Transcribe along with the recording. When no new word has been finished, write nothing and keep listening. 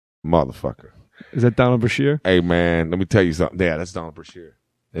Motherfucker. Is that Donald Brashear? Hey, man, let me tell you something. Yeah, that's Donald Brashear.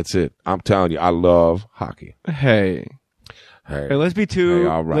 That's it. I'm telling you, I love hockey. Hey, let's be two. Hey,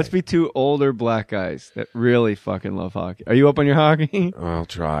 all right. Let's be two older black guys that really fucking love hockey. Are you up on your hockey? I'll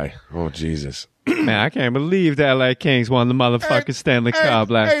try. Oh, Jesus. Man, I can't believe the LA Kings won the motherfucking Stanley Cup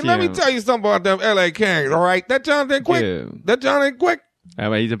last year. Hey, let me tell you something about them LA Kings, all right? That Jonathan Quick. Yeah. That Jonathan Quick. I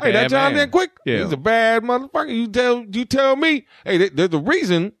mean, he's a Hey, bad that Jonathan man. Quick. Yeah. He's a bad motherfucker. You tell me. Hey, there's a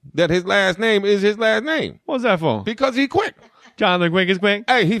reason that his last name is his last name. What's that for? Because he quick. Jonathan Quick is quick?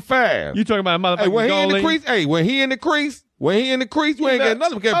 Hey, he fast. You talking about a motherfucking Hey, when he in the goalie? crease, when he in the crease, you ain't getting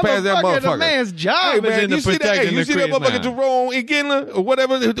nothing can past that motherfucker. The man's job is in the protecting you see that motherfucker Jerome Iginla or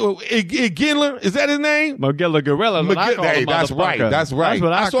whatever? Iginla, is that his name? Magilla Gorilla. Hey, that's right. That's right.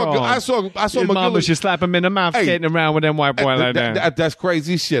 That's what I saw His mama should slap him in the mouth skating around with them white boy like that. That's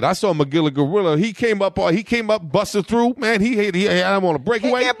crazy shit. I saw Magilla Gorilla. He came up, busted through. Man, he had him on a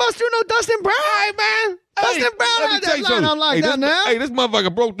breakaway. He can't bust through no Dustin Brown. Hey, man. Dustin Brown had that line on lockdown now. Hey, this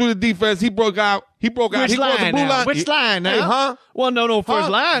motherfucker broke through the defense. He broke out. Which He broke the blue line. Which line now? Hey, huh? Well, no first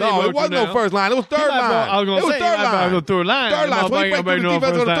line. No, it wasn't no first line. It was third line. I was going to say, third line. Third line. Third line. So he break through the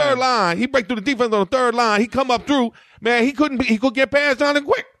defense on the third line. He break through the defense on the third line. He come up through. Man, he could get past Jonathan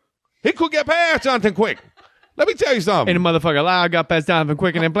Quick. Let me tell you something. And the motherfucker loud got past Donovan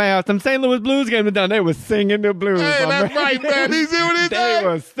Quick in the playoffs. Them St. Louis Blues games were done. They was singing the blues. Hey, that's right, man. You see what he said? They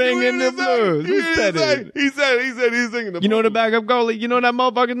were singing the blues. Who said it? He said he's singing the blues. You know the backup goalie? You know what that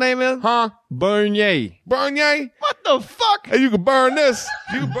motherfucker's name is? Huh? Bernier. Bernier? What the fuck? Hey, you can burn this.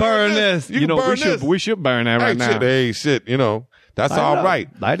 You can burn this. You know, burn this. We should burn that right now. Hey, shit. You know, that's all right.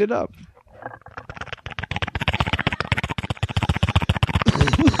 Light it up.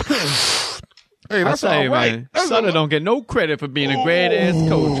 Hey, that's all right. Sutter don't get no credit for being a great ass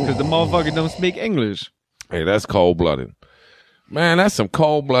coach because the motherfucker don't speak English. Hey, that's cold-blooded. Man, that's some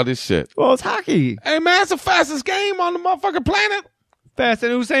cold-blooded shit. Well, it's hockey. Hey, man, it's the fastest game on the motherfucking planet. Faster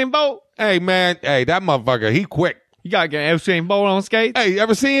than Usain Bolt. Hey, man, that motherfucker, he quick. You got to get Usain Bolt on skates. Hey, you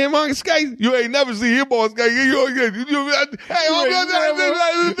ever seen him on skates? You ain't never seen him on skates.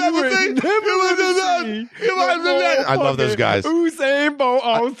 I love those guys. Usain Bolt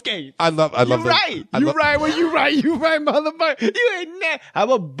on skates. I love You right, motherfucker. You ain't How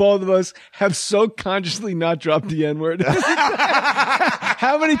about both of us have so consciously not dropped the N-word?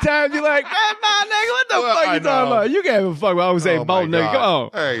 How many times you like, man, nigga, what the fuck you talking about? You can't even fuck with Usain Bolt, nigga. Go on.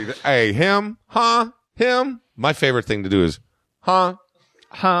 Hey, him, huh? Him. My favorite thing to do is, huh?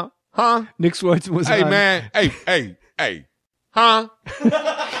 Nick Swartz was Hey, on. man. Hey. Huh?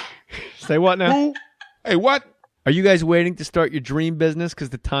 Say what now? Who? Hey, what? Are you guys waiting to start your dream business?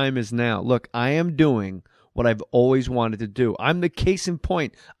 Because the time is now. Look, I am doing what I've always wanted to do. I'm the case in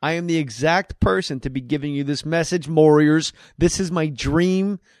point. I am the exact person to be giving you this message, Warriors. This is my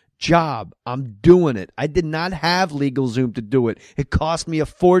dream job. I'm doing it. I did not have LegalZoom to do it. It cost me a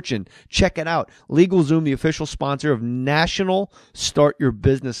fortune. Check it out. LegalZoom, the official sponsor of National Start Your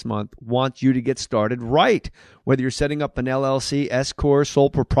Business Month, wants you to get started right. Whether you're setting up an LLC, S-Corp, sole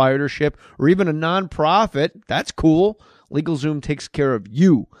proprietorship, or even a nonprofit, that's cool. LegalZoom takes care of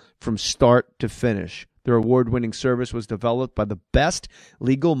you from start to finish. Their award-winning service was developed by the best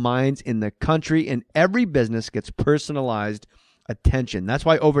legal minds in the country, and every business gets personalized attention. That's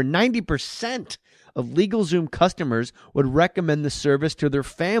why over 90% of LegalZoom customers would recommend the service to their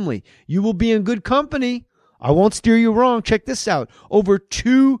family. You will be in good company. I won't steer you wrong. Check this out. Over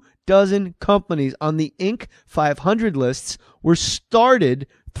 24 companies on the Inc. 500 lists were started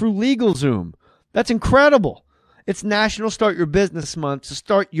through LegalZoom. That's incredible. It's National Start Your Business Month, so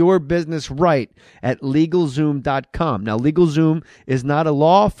start your business right at LegalZoom.com. Now, LegalZoom is not a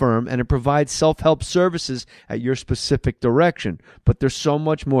law firm, and it provides self-help services at your specific direction. But there's so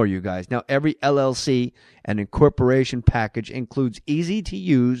much more, you guys. Now, every LLC and incorporation package includes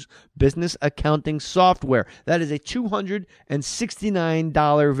easy-to-use business accounting software. That is a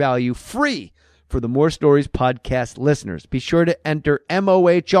 $269 value free for the More Stories podcast listeners. Be sure to enter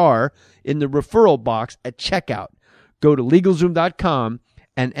MOHR in the referral box at checkout. Go to LegalZoom.com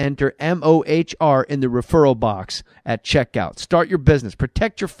and enter MOHR in the referral box at checkout. Start your business.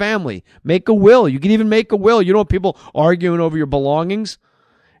 Protect your family. Make a will. You can even make a will. You don't want people arguing over your belongings.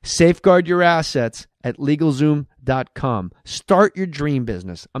 Safeguard your assets at LegalZoom.com. Start your dream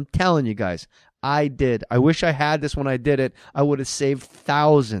business. I'm telling you guys. I did. I wish I had this when I did it. I would have saved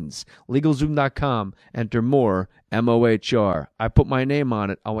thousands. LegalZoom.com. Enter Mohr, MOHR. I put my name on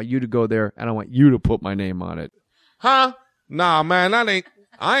it. I want you to go there, and I want you to put my name on it. Huh? Nah, man, I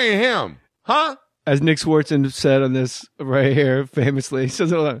ain't him. Huh? As Nick Swartz said on this right here, famously, he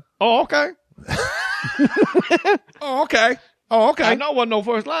says, "Oh, okay." Oh, okay. Oh, okay. I know wasn't no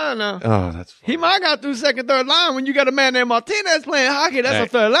first line now. Oh, that's funny. He might have got through second, third line when you got a man named Martinez playing hockey. That's a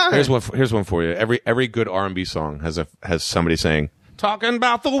third line. Here's one for you. Every good R&B song has somebody saying, talking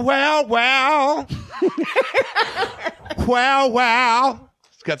about the wow. Wow.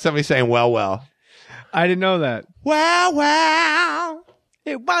 It's got somebody saying well. I didn't know that. Wow.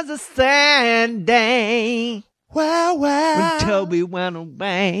 It was a sad day. Wow. When Toby went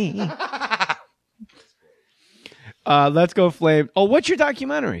away. Let's go, Flame. Oh, what's your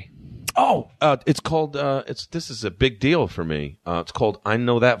documentary? Oh, it's called. This is a big deal for me. It's called "I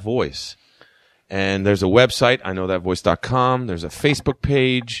Know That Voice," and there's a website, iknowthatvoice.com. There's a Facebook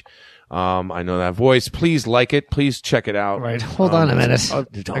page. I Know That Voice. Please like it. Please check it out. Right. Hold on a minute.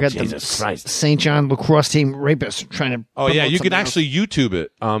 I got Jesus Christ. St. John lacrosse team rapist trying to. Oh yeah, you can actually YouTube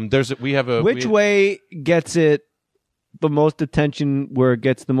it. Which way gets it the most attention? Where it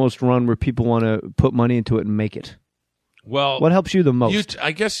gets the most run? Where people want to put money into it and make it? Well, what helps you the most?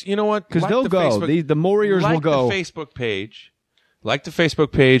 I guess you know what, because they'll go. The Mohrers will go. The Facebook page, like the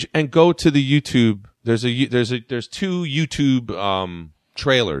Facebook page, and go to the YouTube. There's two YouTube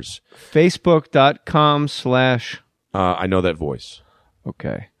trailers. Facebook.com/ I Know That Voice.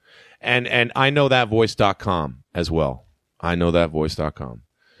 Okay. And iknowthatvoice.com as well. iknowthatvoice.com.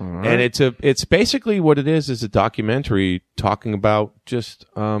 Right. And it's basically what it is a documentary talking about just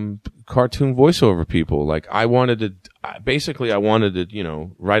cartoon voiceover people. Like I wanted to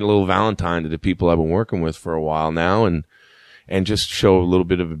write a little Valentine to the people I've been working with for a while now and just show a little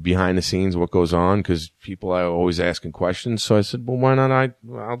bit of behind the scenes what goes on, because people are always asking questions. So I said, well, why not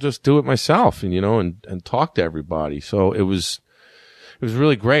I'll just do it myself and talk to everybody. So it was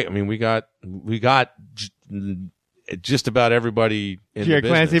really great. I mean, we got just about everybody in the business.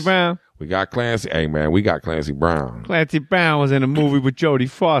 Clancy Brown. We got Clancy. Hey, man, we got Clancy Brown. Clancy Brown was in a movie with Jodie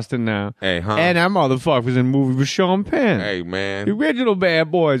Foster now. Hey, huh? And that motherfucker was in a movie with Sean Penn. Hey, man. The original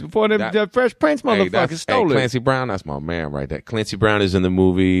Bad Boys. Before the Fresh Prince motherfucker stole it. Clancy Brown, that's my man right there. Clancy Brown is in the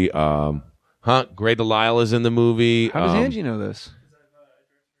movie. Gray Delisle is in the movie. How does Angie know this?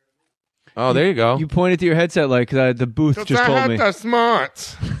 Oh, there you go. You pointed to your headset like the booth just told me. I had the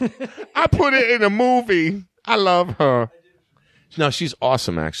smarts. I put it in a movie. I love her. No, she's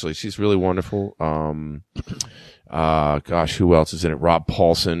awesome, actually. She's really wonderful. Gosh, who else is in it? Rob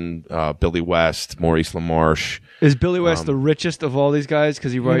Paulson, Billy West, Maurice LaMarche. Is Billy West the richest of all these guys?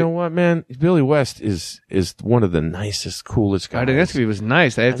 Because You know what, man? Billy West is one of the nicest, coolest guys. I think that's because he was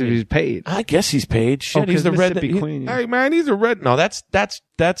nice. He was paid. I guess he's paid. Shit, he's the red Queen. Hey, man, he's a red. No, that's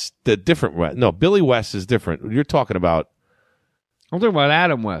the different West. No, Billy West is different. You're talking about. I'm talking about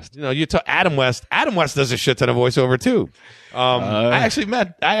Adam West. You talk Adam West. Adam West does a shit ton of voiceover too. I actually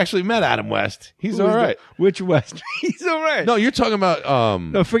met Adam West. He's all right. Which West? He's all right. No, you're talking about.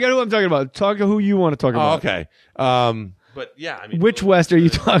 No, forget who I'm talking about. Talk to who you want to talk about. Okay. But yeah, I mean, which West are you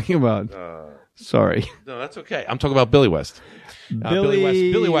talking about? Sorry. No, that's okay. I'm talking about Billy West. Billy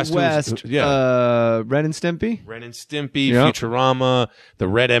West. Ren and Stimpy. Ren and Stimpy, yep. Futurama, the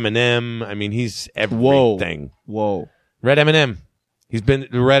Red M&M. I mean, he's everything. Whoa. Red M&M. He's been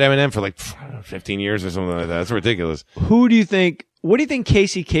the Red M&M for like 15 years or something like that. That's ridiculous. What do you think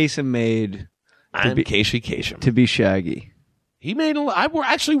Casey Kasem made Casey Kasem to be Shaggy? He made I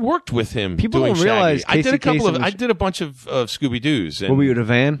actually worked with him. People don't realize I did I did a bunch of Scooby-Doos. What were you, the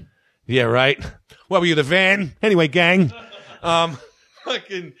van? Yeah, right. What were you, the van? Anyway, gang. No,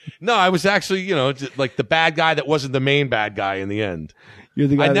 I was actually, like the bad guy that wasn't the main bad guy in the end. You're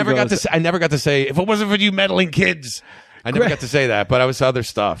the guy I never got to say, if it wasn't for you meddling kids. I never got to say that, but I was other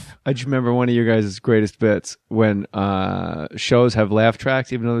stuff. I just remember one of your guys' greatest bits when shows have laugh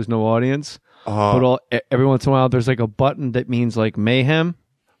tracks, even though there's no audience. But every once in a while, there's like a button that means like mayhem.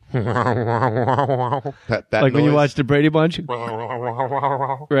 that like noise. when you watch the Brady Bunch.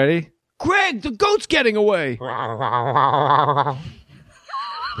 Ready? Greg, the goat's getting away. I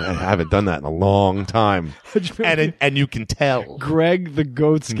haven't done that in a long time, and you can tell. Greg, the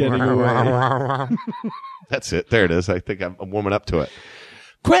goat's getting away. That's it. There it is. I think I'm warming up to it.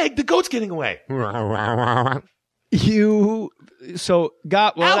 Greg, the goat's getting away. Alice,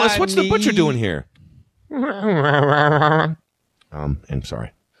 what's the butcher doing here? I'm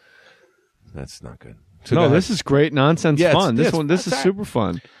sorry. That's not good. So this is great nonsense fun. This is super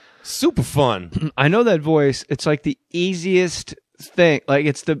fun. Super fun. I know that voice. It's like the easiest thing.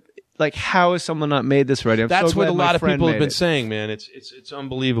 Like how has someone not made this already? That's what a lot of people have been saying, man. It's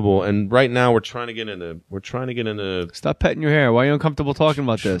unbelievable. And right now we're trying to get into. Stop petting your hair. Why are you uncomfortable talking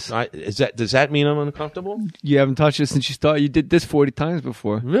about this? Does that mean I'm uncomfortable? You haven't touched it since you started. You did this 40 times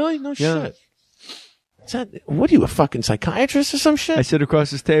before. Really? No shit. What are you, a fucking psychiatrist or some shit? I sit across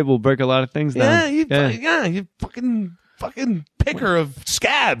this table, break a lot of things down. You fucking fucking picker of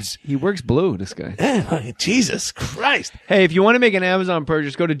scabs. He works blue, this guy. Jesus Christ. Hey, if you want to make an Amazon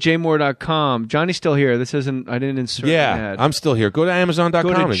purchase, go to jmohr.com. Johnny's still here. I didn't insert an ad. I'm still here. Go to Amazon.com.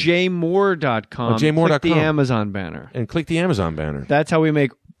 Go to jmohr.com. jmohr.com. Click the Amazon banner. And click the Amazon banner. That's how we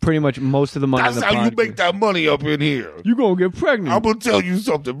make pretty much most of the money. That's how you make that money up in here. You're going to get pregnant. I'm going to tell you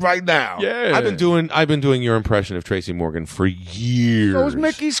something right now. Yeah. I've been doing your impression of Tracy Morgan for years. So is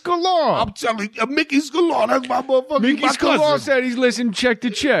Mickey Scalar. I'm telling you, Mickey Scalar, that's my motherfucker. Mickey my Scalar cousin. said he's listening check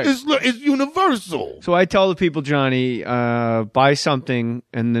to check. It's universal. So I tell the people, Johnny, buy something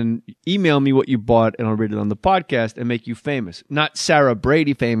and then email me what you bought and I'll read it on the podcast and make you famous. Not Sarah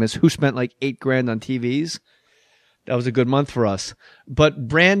Brady famous, who spent like $8,000 on TVs. That was a good month for us. But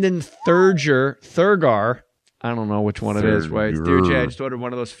Brandon Thurgar, I don't know which one it is, right? Dear Jay, I just ordered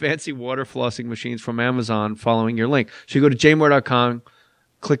one of those fancy water flossing machines from Amazon following your link. So you go to jmohr.com,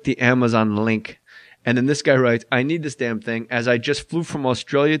 click the Amazon link, and then this guy writes, I need this damn thing as I just flew from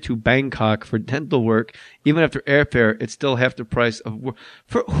Australia to Bangkok for dental work. Even after airfare, it's still half the price of work.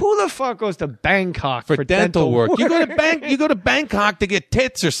 For who the fuck goes to Bangkok for dental work? You go to Bangkok to get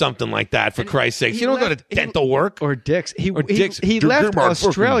tits or something like that, for Christ's sakes. You don't go to dental work. Or dicks. He Dick left Mark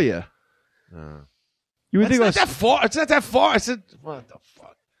Australia. You would It's think not that far. It's not that far. I said, what the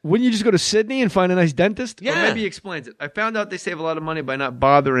fuck? Wouldn't you just go to Sydney and find a nice dentist? Yeah. Or maybe he explains it. I found out they save a lot of money by not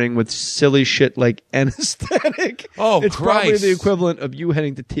bothering with silly shit like anesthetic. Oh, it's probably Christ. the equivalent of you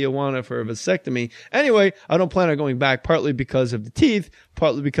heading to Tijuana for a vasectomy. Anyway, I don't plan on going back, partly because of the teeth,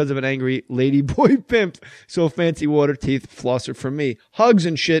 partly because of an angry ladyboy pimp. So fancy water teeth flosser for me. Hugs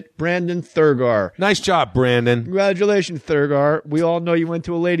and shit, Brandon Thurgar. Nice job, Brandon. Congratulations, Thurgar. We all know you went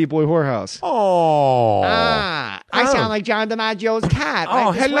to a ladyboy whorehouse. Oh. I sound like John Dimaggio's cat. Oh,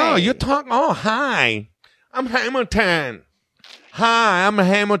 right this hello. way. You talk. Oh, hi. I'm Hamilton. Hi, I'm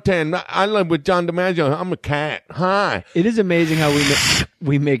Hamilton. I live with John DiMaggio. I'm a cat. Hi. It is amazing how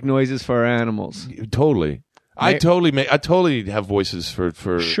we make noises for our animals. Totally. I totally have voices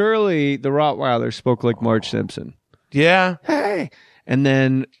for. Surely the Rottweiler spoke like Marge Simpson. Yeah. Hey. And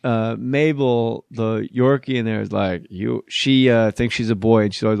then Mabel, the Yorkie in there, is like, she thinks she's a boy,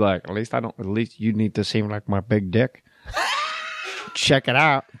 and she's always like, at least you need to seem like my big dick. Check it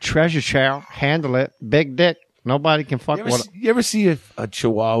out. Treasure shell. Handle it. Big dick. Nobody can fuck with it. You ever see a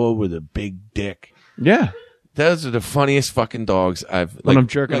Chihuahua with a big dick? Yeah. Those are the funniest fucking dogs I've. When I'm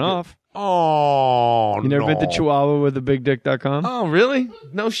jerking off. Oh, You never been to Chihuahua with a bigdick.com? Oh, really?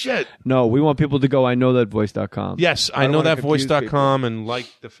 No shit. No, we want people to go I-know-that-voice.com. Yes, I don't know wanna that confuse voice.com and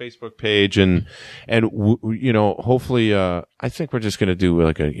like the Facebook page and you know, hopefully I think we're just going to do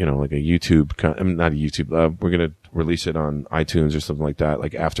like a YouTube not a YouTube we're going to release it on iTunes or something like that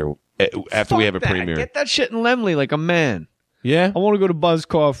like after we have a premiere. Get that shit in Lemley like a man. Yeah. I want to go to Buzz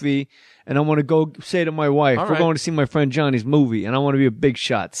Coffee, and I want to go say to my wife, All we're right. going to see my friend Johnny's movie, and I want to be a big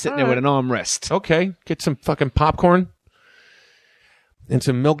shot sitting there with an armrest. Okay, get some fucking popcorn and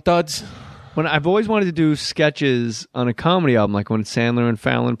some milk duds. When I've always wanted to do sketches on a comedy album, like when Sandler and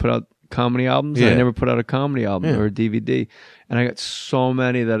Fallon put out comedy albums, and I Yeah. never put out a comedy album Yeah. or a DVD, and I got so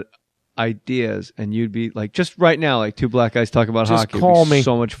many ideas, and you'd be like, just right now, like two black guys talk about Just hockey. call It'd be me.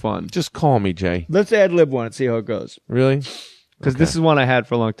 so much fun. Just call me, Jay. Let's ad-lib one and see how it goes. Really? Because this is one I had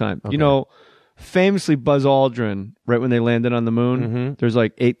for a long time. Okay. You know, famously Buzz Aldrin, right when they landed on the moon, there's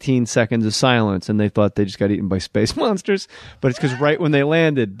like 18 seconds of silence, and they thought they just got eaten by space monsters. But it's because right when they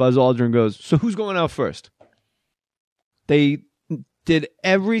landed, Buzz Aldrin goes, so who's going out first? They did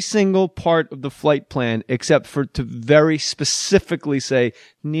every single part of the flight plan except for to very specifically say,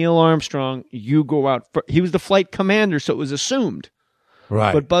 Neil Armstrong, you go out first. He was the flight commander, so it was assumed.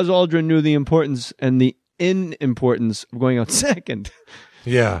 Right. But Buzz Aldrin knew the importance and the importance of going out second.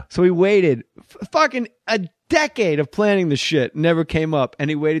 Yeah. So he waited fucking a decade of planning the shit. Never came up. And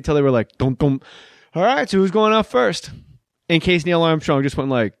he waited till they were like, dum, dum. All right, so who's going out first? In case Neil Armstrong just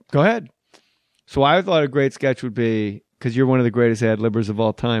went like, go ahead. So I thought a great sketch would be, because you're one of the greatest ad-libbers of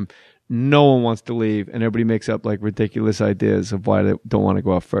all time, no one wants to leave, and everybody makes up like ridiculous ideas of why they don't want to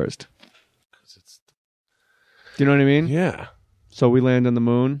go out first. Do you know what I mean? Yeah. So we land on the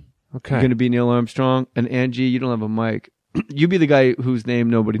moon. Okay. You're going to be Neil Armstrong. And Angie, you don't have a mic. You be the guy whose name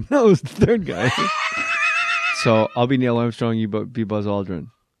nobody knows, the third guy. So I'll be Neil Armstrong, you be Buzz Aldrin.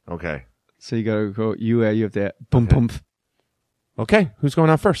 Okay. So you got to go, you have to, boom, boom. Okay. Who's going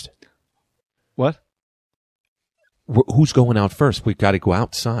out first? What? Who's going out first? We've got to go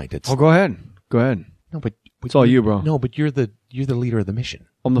outside. It's Oh, go ahead. Go ahead. no, but It's all you, bro. No, but you're the leader of the mission.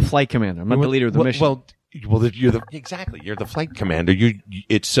 I'm the flight commander. I'm not the leader of the mission. Well, you're the flight commander.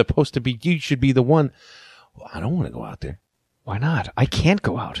 It's supposed to be. You should be the one. Well, I don't want to go out there. Why not? I can't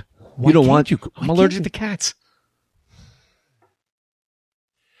go out. Why You don't can't want you? I'm Why allergic can't to cats.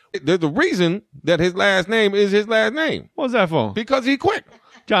 There's a reason that his last name is his last name. What's that for? Because he quick.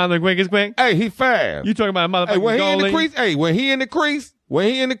 Jonathan Quick is quick. Hey, he fast. You talking about a motherfucking Hey, when he in the goalie? crease, when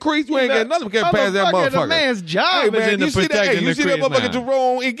he in the crease, we ain't getting nothing can pass that motherfucker. The man's job is in the protecting you see that motherfucker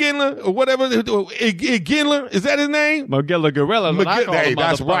Jerome Iginla or whatever? Iginla, is that his name? Magilla Gorilla. Hey,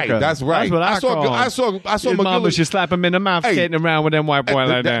 that's right. That's right. That's what I saw His Magilla. Mama should slap him in the mouth skating around with them white boy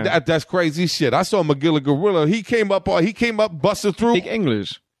like that. That's crazy shit. I saw Magilla Gorilla. He came up, busted through. Speak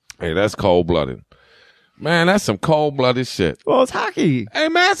English. Hey, that's cold-blooded. Man, that's some cold-blooded shit. Well, it's hockey. Hey,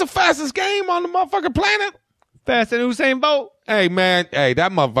 man, that's the fastest game on the motherfucking planet. Faster than Usain Bolt. Hey, man. Hey,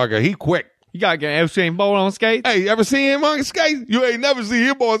 that motherfucker, he quick. You got to get Usain Bolt on skates. Hey, you ever seen him on skates? You ain't never seen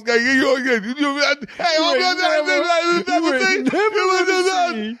him on skates.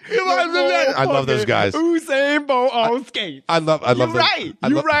 I love those guys. Usain Bolt on skates. I love you right.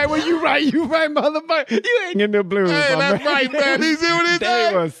 You right when you right. You right, motherfucker. You ain't in the blues. Hey, that's right, man. He see what he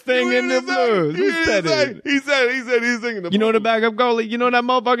said. They were singing the blues. Who said it? He said he's singing the blues. You know the backup goalie? You know what that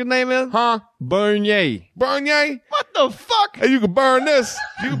motherfucker's name is? Huh? Bernier. Bernier? What the fuck? Hey, you can burn this.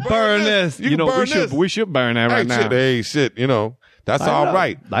 You can burn this. You know, we should burn that right now. Hey, shit, you know. That's all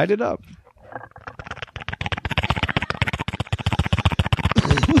right. Light it up.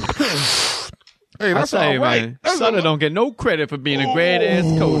 Hey, that's all right. Sutter don't get no credit for being a great ass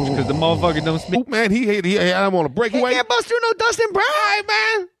coach because the motherfucker don't speak. Man, he had him on a breakaway. He can't bust through no Dustin Brown. Hey,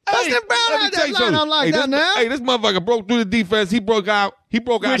 man. Dustin Brown had that line on lockdown now. Hey, this motherfucker broke through the defense. He broke out. Which he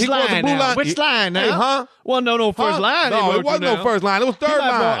broke the blue line. Which line now? Hey, huh? Well, no first line. No, it wasn't no first line. It was third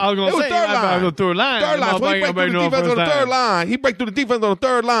line. I was going to say, third line. Third line. Third line. So he break through the defense on the third line. He break through the defense on the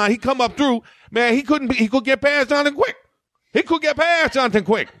third line. He come up through. Man, he could get past Jonathan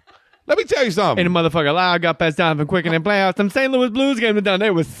Quick. Let me tell you something. And the motherfucker Lyle got past Donovan Quick in the playoffs. Them St. Louis Blues game down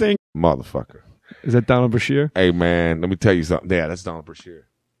there was sing. Motherfucker. Is that Donald Brashear? Hey, man, let me tell you something. Yeah, that's Donald Brashear.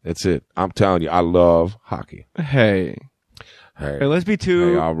 That's it. I'm telling you, I love hockey. Hey, let's be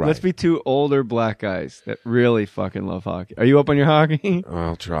two older black guys that really fucking love hockey. Are you up on your hockey?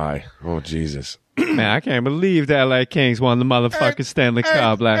 I'll try. Oh, Jesus. Man, I can't believe the LA Kings won the motherfucking Stanley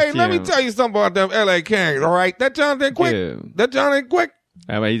Cup last year. Hey, let me tell you something about them LA Kings, all right? That Jonathan Quick.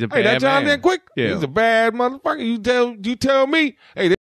 I mean, he's a bad that Jonathan man. Quick. Yeah. He's a bad motherfucker. You tell me. Hey,